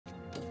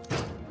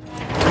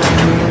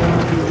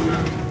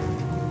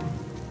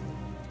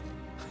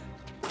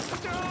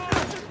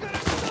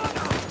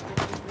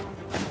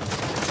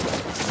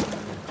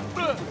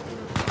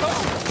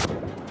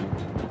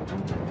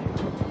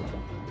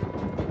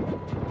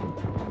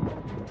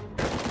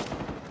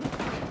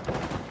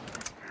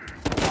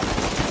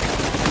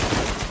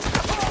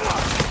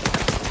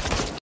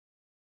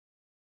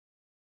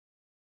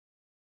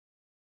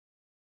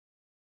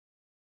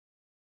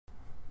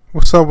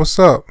What's up, what's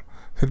up?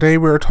 Today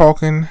we're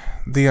talking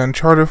the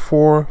Uncharted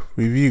 4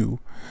 review,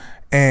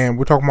 and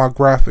we're talking about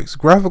graphics.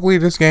 Graphically,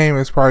 this game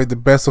is probably the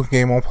best looking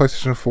game on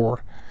PlayStation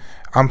 4.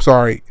 I'm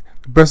sorry,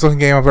 the best looking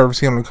game I've ever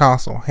seen on the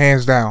console,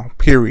 hands down,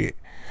 period.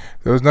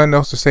 There's nothing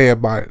else to say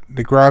about it.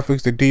 The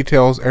graphics, the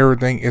details,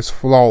 everything is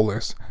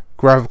flawless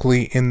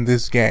graphically in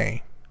this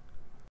game.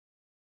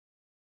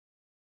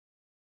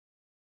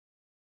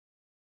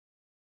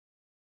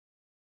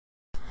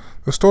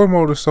 The story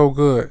mode is so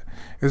good.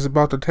 It's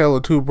about the tale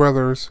of two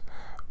brothers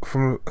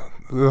from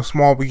the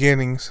small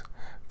beginnings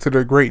to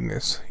their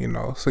greatness.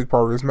 Sic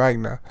Parvis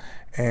Magna.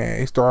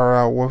 And it started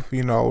out with,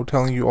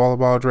 telling you all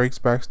about Drake's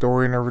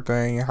backstory and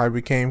everything, and how he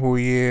became who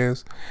he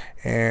is,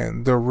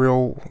 and the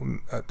real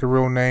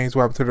names,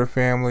 what happened to their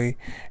family,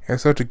 and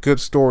such a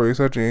good story,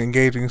 such an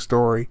engaging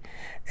story,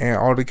 and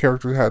all the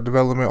characters had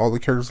development, all the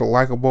characters are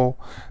likable.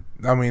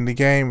 I mean, the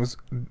game is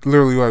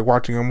literally like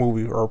watching a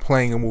movie, or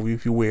playing a movie,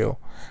 if you will.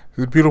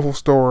 It's a beautiful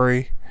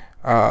story,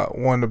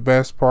 one of the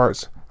best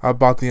parts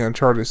about the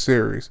Uncharted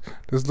series.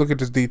 Just look at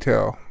this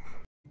detail.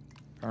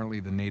 Apparently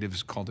the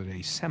natives called it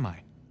a semi.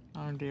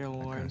 Oh dear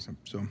Lord.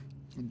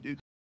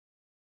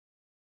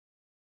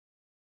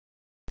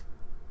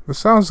 The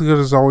sounds good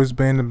as always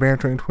been, the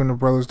bantering between the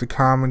brothers, the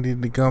comedy,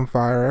 the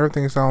gunfire,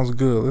 everything sounds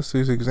good. Let's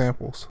see some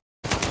examples.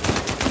 Is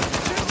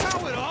this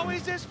how it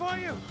always is for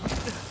you?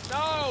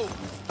 No!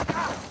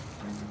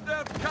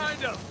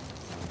 Kind of.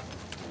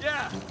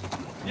 Yeah.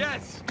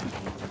 Yes.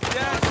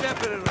 Yeah,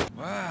 definitely.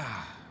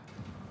 Wow.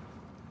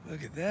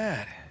 Look at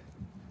that.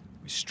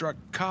 We struck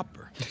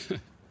copper.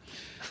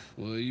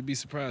 Well, you'd be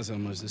surprised how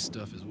much this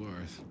stuff is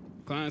worth.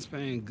 Client's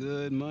paying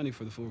good money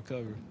for the full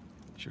cover.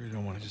 Sure you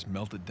don't want to just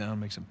melt it down,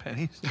 make some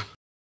pennies?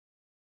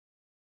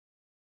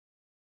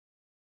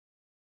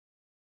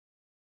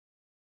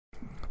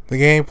 The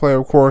gameplay,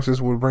 of course,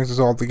 is what brings us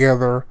all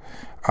together.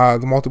 The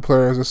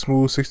multiplayer is a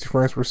smooth 60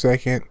 frames per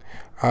second.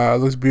 It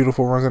looks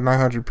beautiful, runs at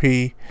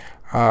 900p.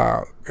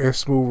 It's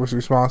smooth, it's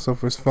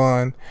responsive, it's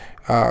fun.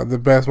 The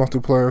best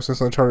multiplayer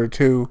since Uncharted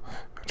 2.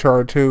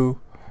 Uncharted 2,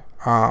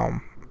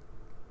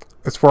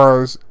 as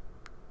far as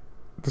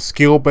the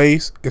skill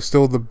base, is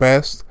still the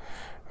best.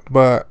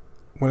 But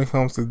when it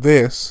comes to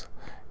this,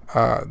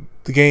 the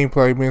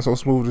gameplay being so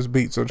smooth just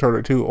beats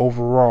Uncharted 2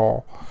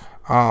 overall.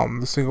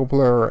 The single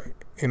player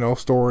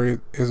story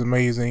is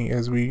amazing,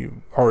 as we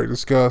already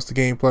discussed. The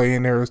gameplay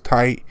in there is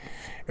tight,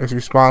 it's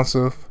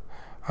responsive.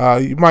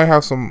 You might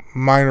have some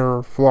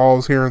minor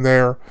flaws here and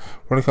there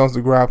when it comes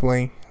to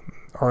grappling,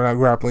 or not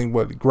grappling,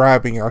 but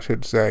grabbing, I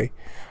should say.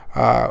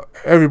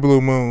 Every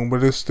blue moon,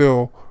 but it's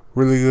still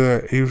really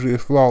good. Usually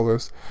it's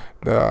flawless.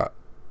 The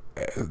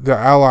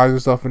allies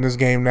and stuff in this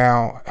game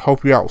now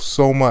help you out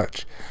so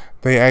much.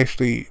 They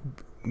actually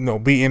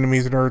beat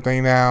enemies and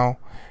everything now,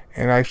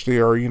 and actually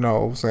are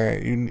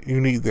saying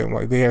you need them.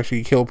 Like, they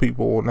actually kill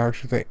people and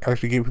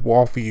actually get people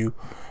off of you.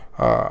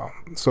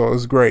 So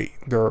it's great.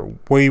 They're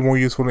way more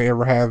useful than they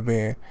ever have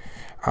been.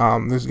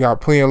 This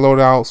got plenty of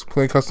loadouts,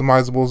 plenty of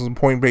customizables, and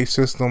point-based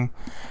system,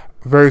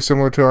 very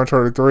similar to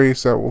Uncharted 3,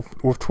 except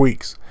with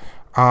tweaks.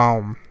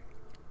 And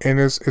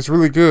it's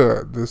really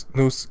good. This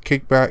new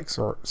kickbacks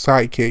or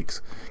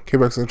sidekicks,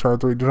 kickbacks in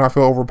Uncharted 3 do not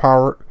feel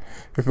overpowered.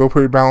 They feel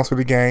pretty balanced for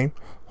the game.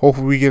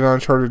 Hopefully we get an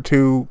Uncharted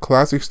 2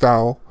 classic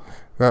style.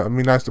 That would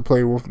be nice to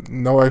play with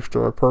no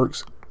extra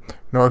perks,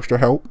 no extra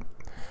help.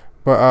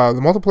 But the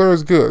multiplayer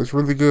is good. It's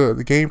really good.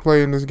 The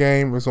gameplay in this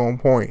game is on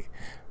point.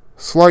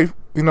 Slight,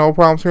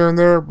 problems here and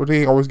there, but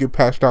they always get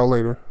patched out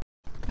later.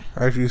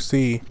 As you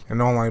see,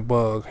 an online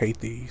bug. Hate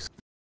these.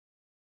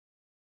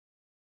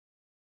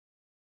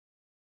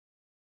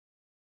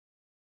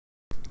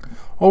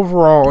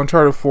 Overall,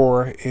 Uncharted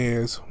 4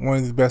 is one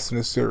of the best in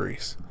the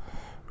series.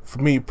 For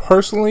me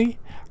personally,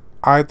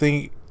 I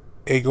think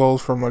it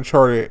goes from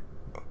Uncharted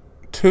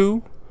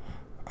 2,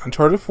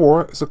 Uncharted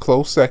 4 is a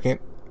close second,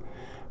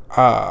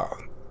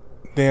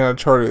 then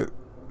Uncharted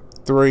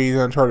 3,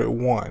 then Uncharted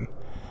 1.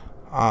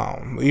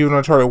 Even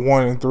Uncharted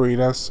 1 and 3,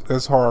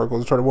 that's hard,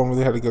 because Uncharted 1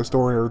 really had a good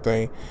story and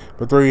everything,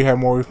 but 3 had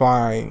more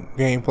refined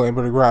gameplay and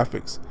better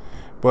graphics.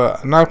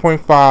 But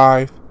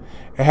 9.5,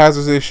 it has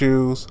its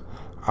issues,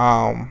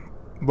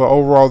 but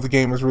overall the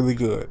game is really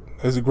good.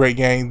 It's a great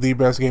game, the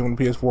best game on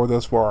the PS4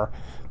 thus far.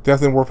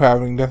 Definitely worth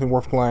having, definitely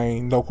worth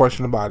playing, no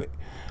question about it.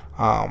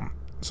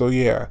 So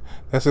yeah,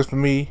 that's it for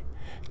me.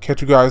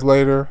 Catch you guys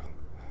later.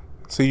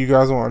 See you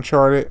guys on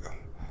Uncharted.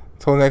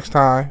 Till next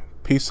time,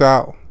 peace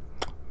out.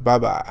 Bye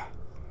bye.